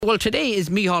Well, today is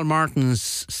Micheál Martin's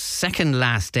second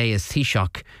last day as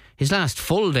Taoiseach. His last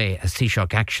full day as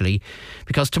Taoiseach, actually,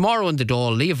 because tomorrow in the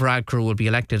Dáil, Leo Varadkar will be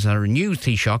elected as our new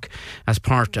Taoiseach as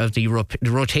part of the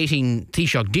rotating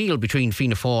Taoiseach deal between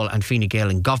Fianna Fáil and Fine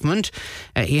Gael in government.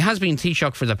 He has been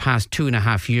Taoiseach for the past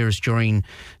 2.5 years during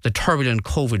the turbulent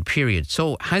COVID period.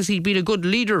 So has he been a good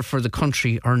leader for the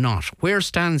country or not? Where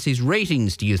stands his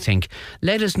ratings, do you think?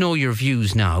 Let us know your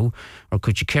views now, or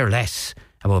could you care less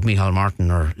about Micheál Martin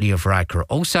or Leo Varadkar?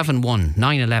 071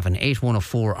 911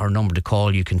 8104, our number to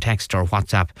call. You can text or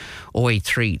WhatsApp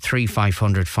 083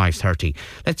 3500 530.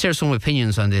 Let's hear some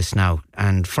opinions on this now.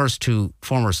 And first to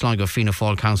former Sligo Fianna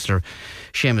Fáil councillor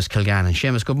Seamus Kilgannon.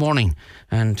 Seamus, good morning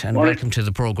and welcome to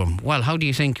the programme. Well, how do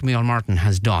you think Micheál Martin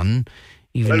has done,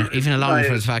 even allowing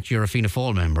for the fact you're a Fianna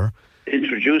Fáil member?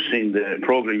 Introducing the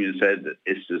programme, you said that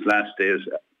it's his last day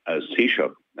as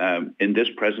Taoiseach. In this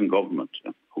present government,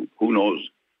 who knows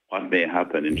what may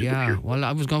happen in the future. Well,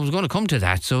 I was going to come to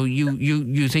that. So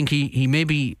you think he may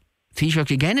be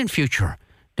Taoiseach again in future,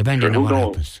 depending on what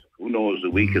happens? Who knows? A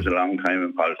week is a long time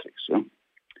in politics. So.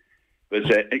 But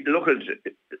look,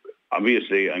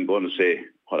 obviously I'm going to say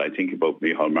what I think about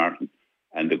Micheál Martin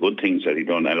and the good things that he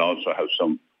done. I'll also have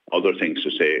some other things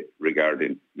to say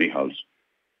regarding Micheál's.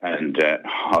 And,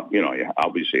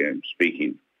 obviously I'm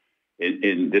speaking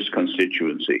in this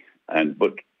constituency.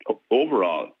 But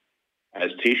overall,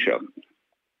 as Taoiseach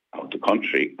of the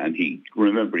country, and he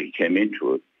came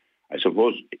into it, I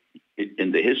suppose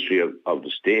in the history of the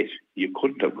state, you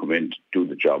couldn't have come in to do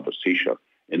the job as Taoiseach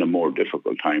in a more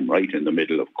difficult time, right in the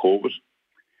middle of COVID.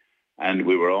 And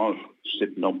we were all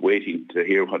sitting up waiting to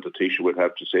hear what the Taoiseach would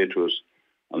have to say to us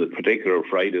on the particular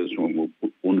Fridays when we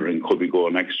were wondering, could we go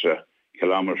an extra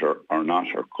kilometre or not,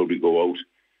 or could we go out?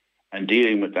 And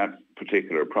dealing with that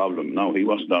particular problem. Now, he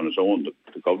wasn't on his own,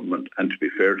 the government, and to be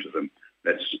fair to them,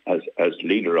 as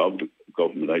leader of the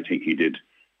government, I think he did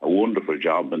a wonderful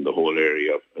job in the whole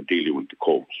area of dealing with the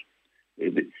COVID.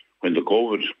 When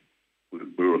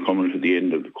we were coming to the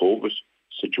end of the COVID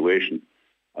situation,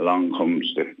 along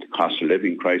comes the cost of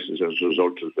living crisis as a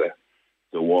result of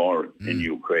the war in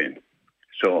Ukraine.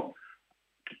 So,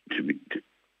 a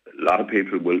lot of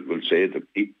people will say that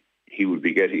he would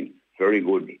be getting very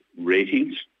good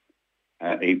ratings.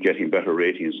 He's getting better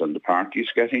ratings than the party's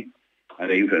getting.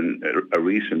 And even a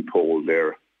recent poll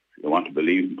there, if you want to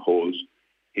believe in polls,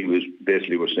 he was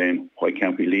basically saying, why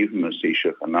can't we leave him as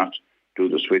Taoiseach and not do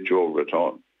the switch over at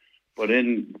all? But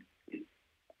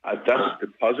that's the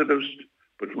positives.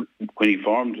 But when he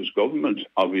formed his government,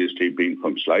 obviously being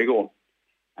from Sligo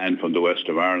and from the west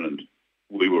of Ireland,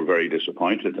 we were very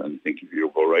disappointed. And I think if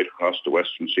you go right across the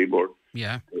western seaboard,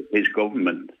 his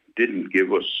government didn't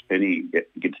give us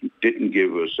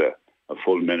a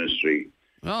full ministry.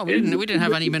 No, we didn't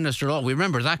have any minister at all. We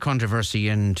remember that controversy,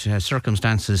 and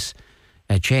circumstances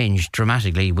changed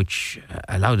dramatically, which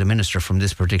allowed a minister from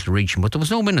this particular region. But there was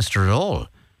no minister at all.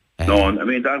 No, I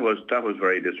mean that was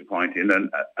very disappointing. And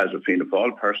as a Fianna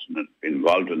Fáil person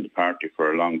involved in the party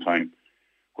for a long time,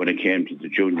 when it came to the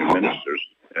junior ministers,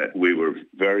 we were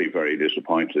very, very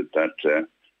disappointed that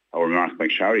our Mark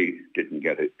McSharry didn't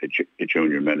get a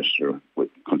junior minister,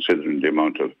 considering the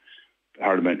amount of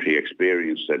parliamentary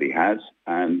experience that he has.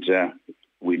 And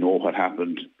we know what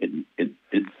happened in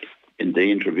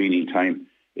the intervening time.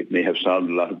 It may have solved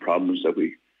a lot of problems that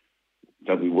we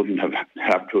wouldn't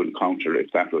have to encounter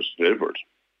if that was delivered.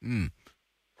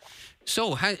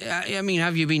 So,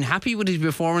 have you been happy with his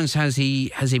performance? Has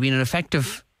he been an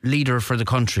effective leader for the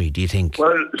country, do you think?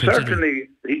 Well, certainly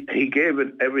he gave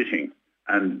it everything.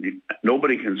 And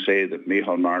nobody can say that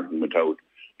Micheál Martin went out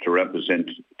to represent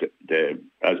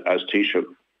as Taoiseach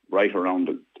right around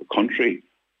the country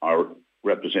or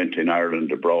representing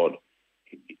Ireland abroad.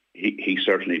 He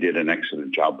certainly did an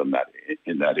excellent job in that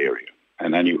area.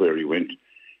 And anywhere he went,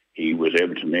 he was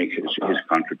able to make his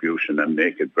contribution and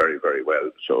make it very, very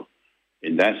well. So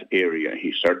in that area,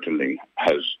 he certainly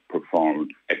has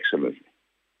performed excellently.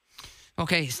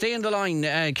 Okay, stay on the line.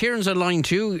 Kieran's on line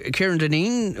too. Kieran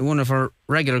Deneen, one of our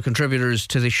regular contributors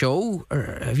to the show.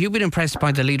 Have you been impressed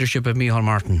by the leadership of Micheál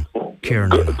Martin,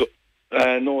 Kieran?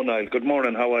 No, Niall. Good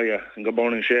morning. How are you? And good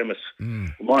morning, Seamus.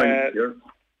 Good morning, Kieran.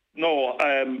 No,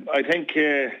 I think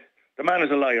the man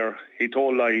is a liar. He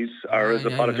told lies, or as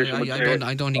a politician would say.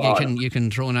 I don't think you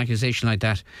can throw an accusation like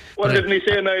that. Well, didn't he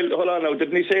say, Niall, hold on now,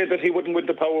 didn't he say that he wouldn't win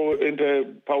the power with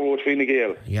Fine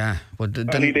Gael? Yeah, but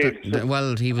he did.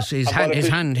 Well, he was his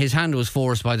hand was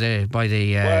forced by the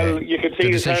you could see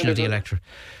the his decision hand of the electorate.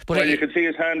 But you can see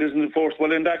his hand isn't forced.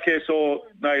 Well, in that case, so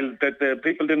Niall, that the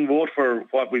people didn't vote for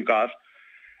what we've got.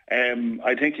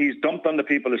 I think he's dumped on the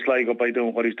people of Sligo by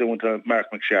doing what he's doing to Mark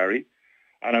McSharry.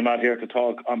 and I'm not here to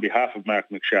talk on behalf of Mark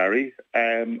McSharry.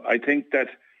 I think that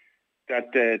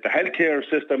the healthcare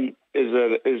system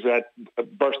is at a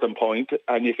bursting point,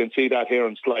 and you can see that here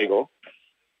in Sligo.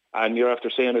 And you're after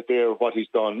saying it there, what he's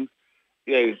done.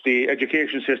 Yeah, the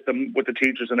education system with the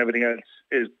teachers and everything else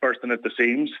is bursting at the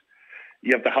seams.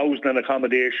 You have the housing and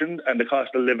accommodation and the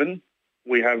cost of living.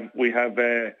 We have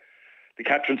the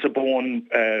Catherine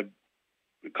Sabone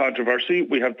controversy.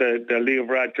 We have the Leo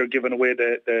Varadkar giving away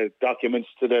the documents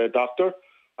to the doctor,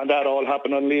 and that all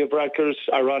happened on Leo Varadkar's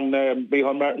or on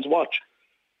Micheál Martin's watch.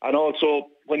 And also,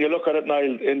 when you look at it,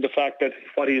 Niall, in the fact that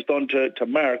what he's done to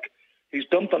Mark, he's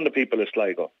dumped on the people of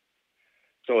Sligo.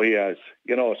 So he has,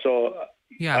 so...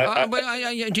 Yeah,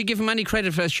 do you give him any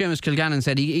credit for, as Seamus Kilgannon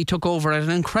said, he took over at an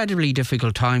incredibly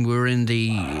difficult time. We were in the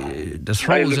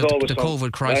throes of the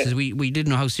COVID crisis. We didn't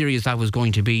know how serious that was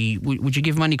going to be. Would you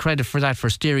give him any credit for that, for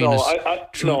steering us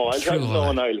through all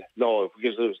that? No,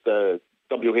 because it was the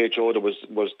WHO that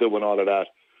was doing all of that.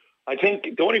 I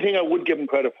think the only thing I would give him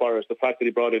credit for is the fact that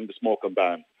he brought in the smoking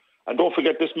ban. And don't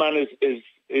forget, this man is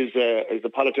a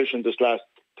politician this last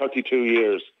 32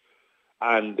 years.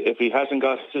 And if he hasn't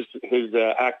got his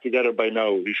act together by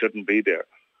now, he shouldn't be there.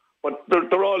 But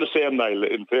they're all the same, Niall,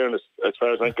 in fairness, as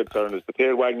far as I'm concerned. Is the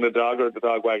tail wagging the dog or the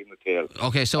dog wagging the tail?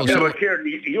 Okay, but Kieran,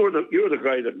 you're the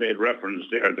guy that made reference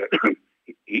there that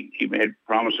he made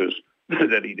promises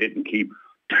that he didn't keep.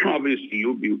 Obviously,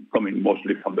 you'd be coming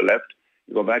mostly from the left.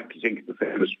 You go back to think of the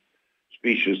famous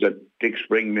speeches that Dick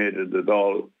Spring made at the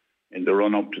Dáil in the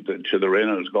run-up to the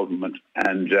Reynolds government.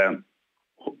 And...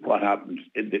 what happened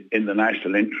in the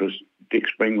national interest, Dick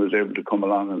Spring was able to come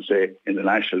along and say, in the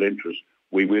national interest,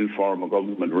 we will form a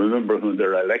government. Remember, when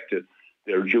they're elected,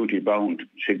 they're duty-bound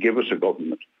to give us a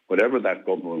government, whatever that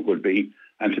government would be.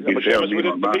 And to be fair, the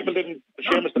people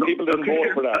didn't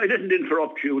vote for that. I didn't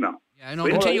interrupt you now. Yeah, no,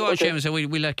 continue on, Seamus, and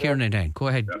we'll let Kieran in then. Go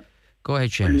ahead. Yeah. Go ahead,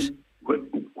 Seamus.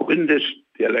 When the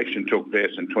election took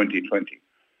place in 2020,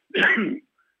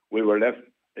 we were left,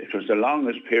 it was the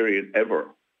longest period ever.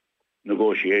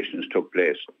 Negotiations took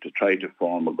place to try to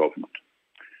form a government.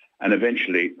 And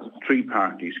eventually, three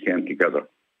parties came together.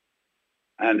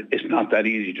 And it's not that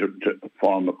easy to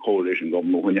form a coalition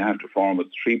government when you have to form a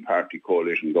three-party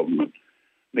coalition government.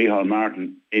 Micheál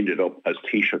Martin ended up as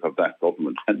Taoiseach of that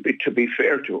government. And to be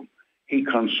fair to him, he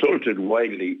consulted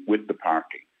widely with the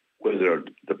party, whether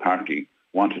the party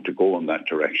wanted to go in that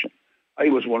direction. I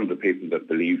was one of the people that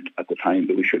believed at the time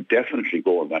that we should definitely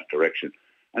go in that direction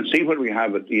and see what we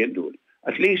have at the end of it.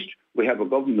 At least we have a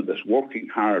government that's working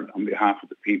hard on behalf of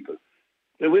the people.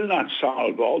 They will not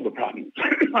solve all the problems,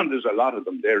 and there's a lot of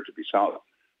them there to be solved,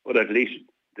 but at least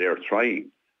they're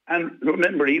trying. And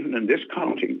remember, even in this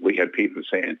county, we had people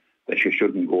saying that you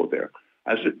shouldn't go there.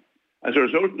 As a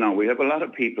result now, we have a lot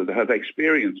of people that have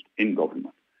experience in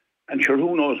government. And sure,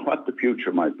 who knows what the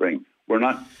future might bring. We're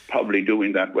not probably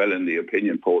doing that well in the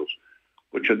opinion polls,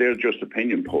 which are there just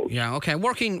opinion polls. Yeah, okay.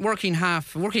 Working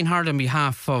hard on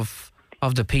behalf of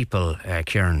the people,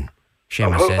 Kieran.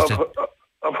 Seamus says.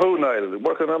 Of who, Niall?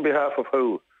 Working on behalf of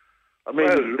who? I mean,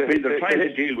 they're trying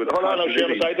to deal with. Hold on,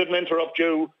 Seamus. I didn't interrupt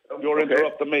you. You're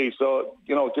interrupting me. So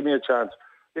give me a chance.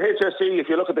 The HSE. If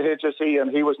you look at the HSE,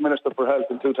 and he was Minister for Health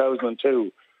in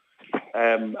 2002.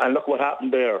 And look what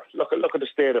happened there. Look at the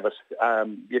state of it.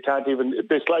 You can't even.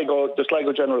 The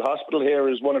Sligo General Hospital here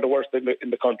is one of the worst in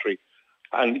the country.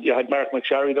 And you had Mark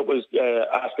McSharry that was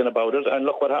asking about it, and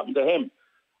look what happened to him.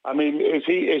 I mean, is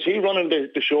he running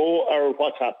the show, or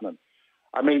what's happening?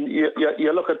 I mean,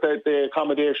 you look at the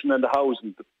accommodation and the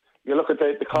housing. You look at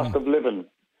the cost of living.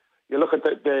 You look at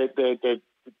the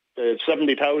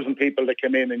 70,000 people that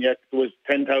came in, and yet there was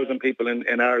 10,000 people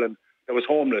in Ireland that was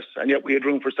homeless, and yet we had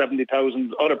room for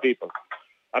 70,000 other people.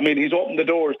 I mean, he's opened the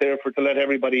doors there to let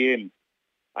everybody in,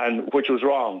 and which was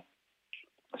wrong.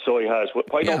 So he has.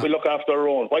 Why don't we look after our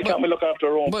own? Why can't we look after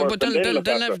our own first? But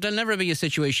there'll never be a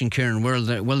situation, Kieran, where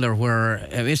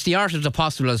it's the art of the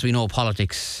possible, as we know,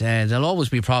 politics. There'll always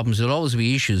be problems, there'll always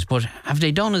be issues, but have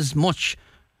they done as much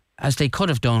as they could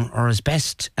have done, or as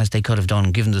best as they could have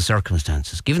done, given the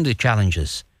circumstances, given the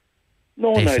challenges?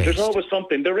 No, there's always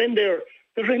something. They're in there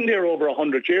over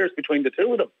 100 years between the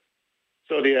two of them.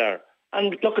 So they are.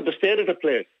 And look at the state of the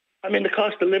place. I mean, the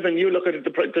cost of living, you look at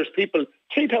it, there's people,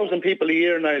 3,000 people a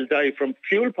year now die from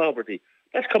fuel poverty.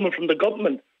 That's coming from the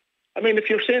government. I mean,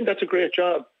 if you're saying that's a great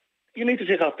job, you need to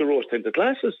take off the rose-tinted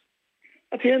glasses.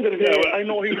 At the end of the day, I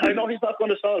know he's not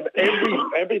going to solve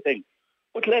everything.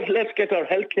 But let's get our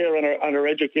healthcare and our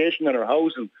education and our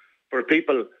housing for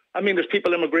people. I mean, there's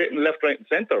people immigrating left, right and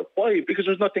centre. Why? Because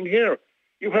there's nothing here.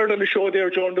 You heard on the show there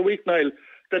during the week, Niall,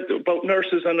 that about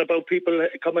nurses and about people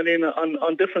coming in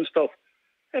on different stuff.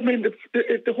 I mean,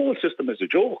 the whole system is a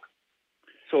joke.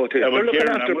 So they're looking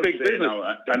after big business.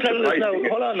 They're telling us now,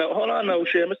 hold on now,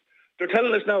 Seamus. They're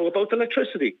telling us now about the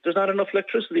electricity. There's not enough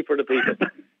electricity for the people.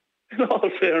 In all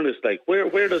fairness, like,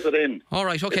 where does it end? All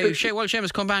right, okay. Well,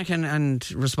 Seamus, come back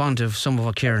and respond to some of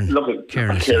what Kieran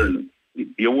Kieran,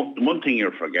 one thing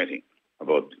you're forgetting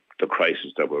about the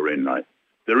crisis that we're in now,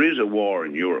 there is a war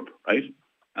in Europe, right?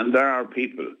 And there are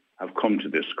people have come to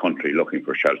this country looking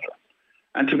for shelter.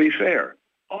 And to be fair,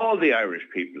 all the Irish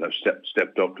people have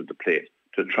stepped up to the plate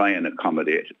to try and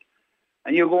accommodate it.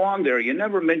 And you go on there, you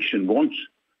never mentioned once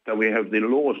that we have the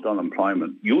lowest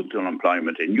unemployment, youth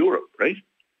unemployment in Europe, right?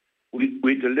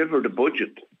 We delivered a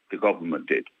budget, the government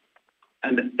did,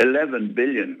 and 11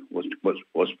 billion was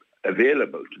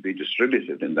available to be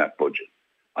distributed in that budget.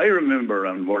 I remember,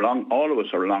 and all of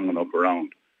us are long enough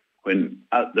around, when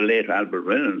the late Albert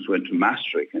Reynolds went to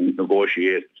Maastricht and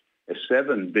negotiated a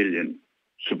 7 billion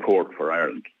support for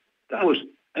Ireland.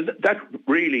 That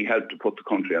really helped to put the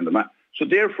country on the map. So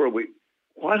therefore,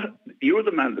 you're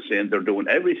the man that's saying they're doing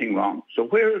everything wrong. So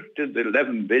where did the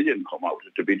 11 billion come out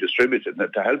to be distributed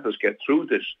to help us get through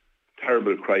this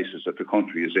terrible crisis that the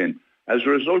country is in as a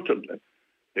result of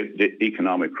the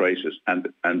economic crisis and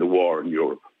the war in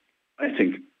Europe? I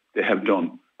think they have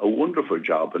done a wonderful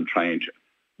job in trying to.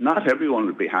 Not everyone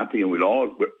will be happy, and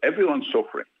everyone's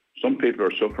suffering. Some people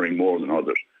are suffering more than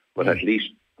others, but at least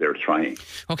they're trying.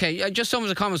 Okay, just some of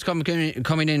the comments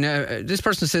coming in. This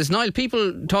person says, Niall,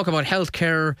 people talk about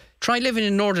healthcare. Try living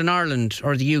in Northern Ireland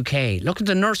or the UK. Look at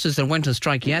the nurses that went on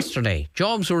strike yesterday.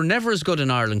 Jobs were never as good in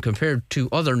Ireland compared to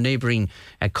other neighbouring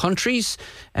countries.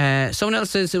 Someone else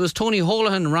says it was Tony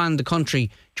Holohan ran the country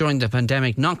during the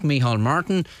pandemic, not Micheál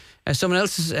Martin. Someone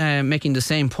else is making the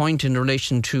same point in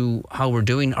relation to how we're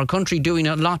doing. Our country doing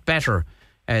a lot better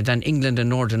than England and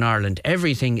Northern Ireland.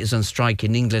 Everything is on strike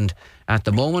in England at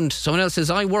the moment. Someone else says,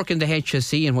 I work in the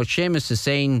HSE, and what Seamus is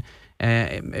saying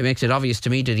it makes it obvious to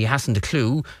me that he hasn't a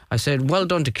clue. I said, well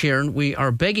done to Kieran. We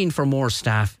are begging for more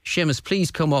staff. Seamus,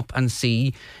 please come up and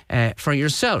see for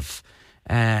yourself.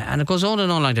 And it goes on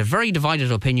and on like that. Very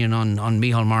divided opinion on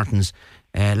Micheál Martin's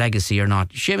legacy or not.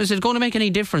 Seamus, is it going to make any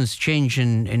difference change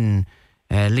in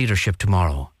leadership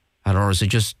tomorrow? Or is it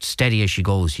just steady as she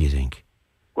goes, you think?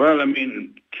 Well, I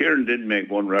mean, Kieran did make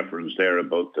one reference there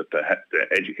about that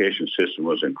the education system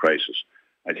was in crisis.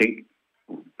 I think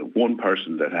one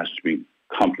person that has to be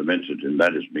complimented, and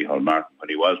that is Micheál Martin, when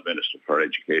he was Minister for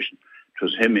Education. It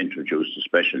was him introduced the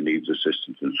special needs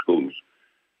assistants in schools.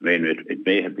 I mean, it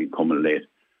may have been coming late.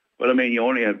 But I mean, you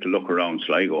only have to look around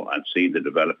Sligo and see the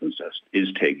developments that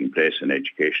is taking place in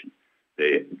education.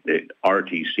 The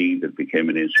RTC that became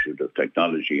an Institute of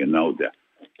Technology and now the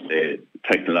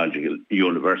Technological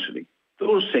University.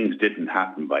 Those things didn't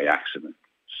happen by accident.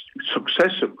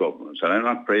 Successive governments, and I'm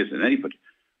not praising anybody,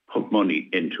 put money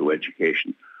into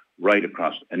education right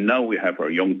across. And now we have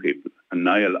our young people. And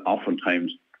Niall,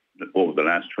 oftentimes over the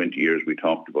last 20 years, we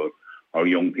talked about our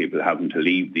young people having to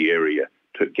leave the area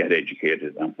to get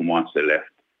educated. And once they left,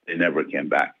 they never came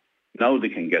back. Now they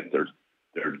can get their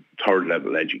third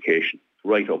level education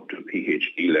right up to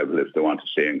PhD level if they want to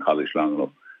stay in college long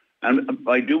enough. And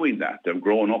by doing that, they've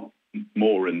grown up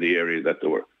more in the area that they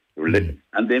were living.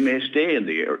 And they may stay in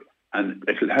the area. And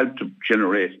it will help to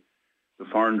generate the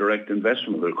foreign direct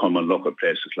investment will come and look at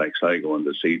places like Sligo and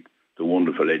they see the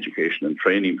wonderful education and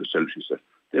training facilities that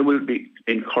they will be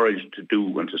encouraged to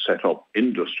do and to set up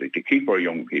industry to keep our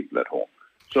young people at home.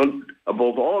 So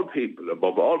above all people,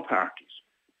 above all parties,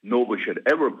 nobody should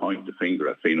ever point the finger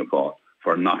at Fianna Fáil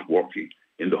for not working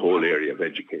in the whole area of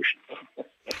education.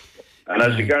 And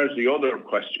as regards the other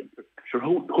question, sure,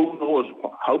 who knows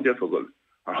how difficult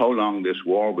or how long this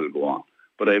war will go on.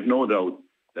 But I have no doubt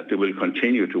that they will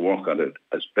continue to work on it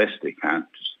as best they can to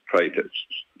try to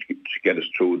get us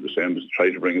through the same as try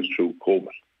to bring us through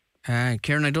COVID.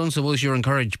 Kieran, I don't suppose you're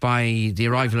encouraged by the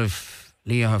arrival of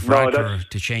Leo Varadkar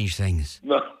to change things.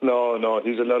 No.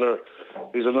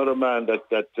 He's another man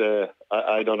that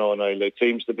I don't know. Niall. It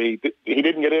seems to be he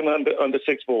didn't get in on the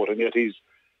sixth vote, and yet he's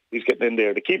getting in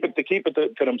there to keep it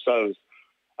to themselves.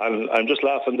 And I'm just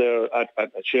laughing there at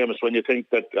Seamus when you think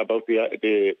that about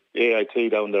the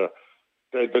AIT down there.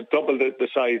 They double the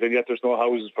size, and yet there's no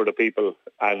houses for the people.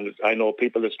 And I know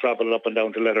people that's travelling up and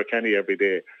down to Letterkenny every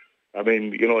day. I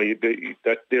mean, you know,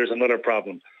 there's another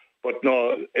problem. But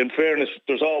no, in fairness,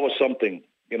 there's always something.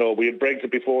 You know, we had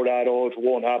Brexit before that, it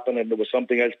won't happen, and there was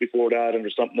something else before that, and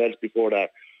there's something else before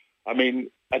that. I mean,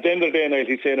 at the end of the day, Niall,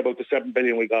 he's saying about the 7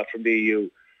 billion we got from the EU.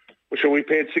 But sure, we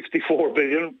paid 64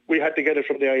 billion. We had to get it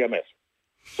from the IMF.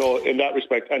 So in that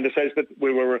respect, and it says that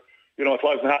we were, you know, it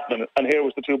wasn't happening. And here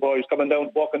was the two boys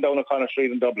walking down O'Connor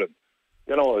Street in Dublin.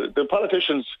 the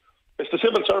politicians, it's the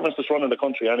civil servants that's running the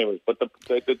country anyway. But the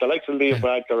likes of Leo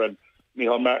Varadkar and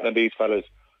Micheál Martin and these fellas,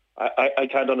 I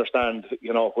can't understand,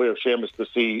 where Seamus to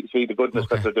see the goodness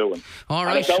that they're doing. All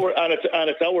right. And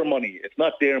it's our money. It's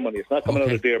not their money. It's not coming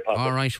out of their pocket. All right.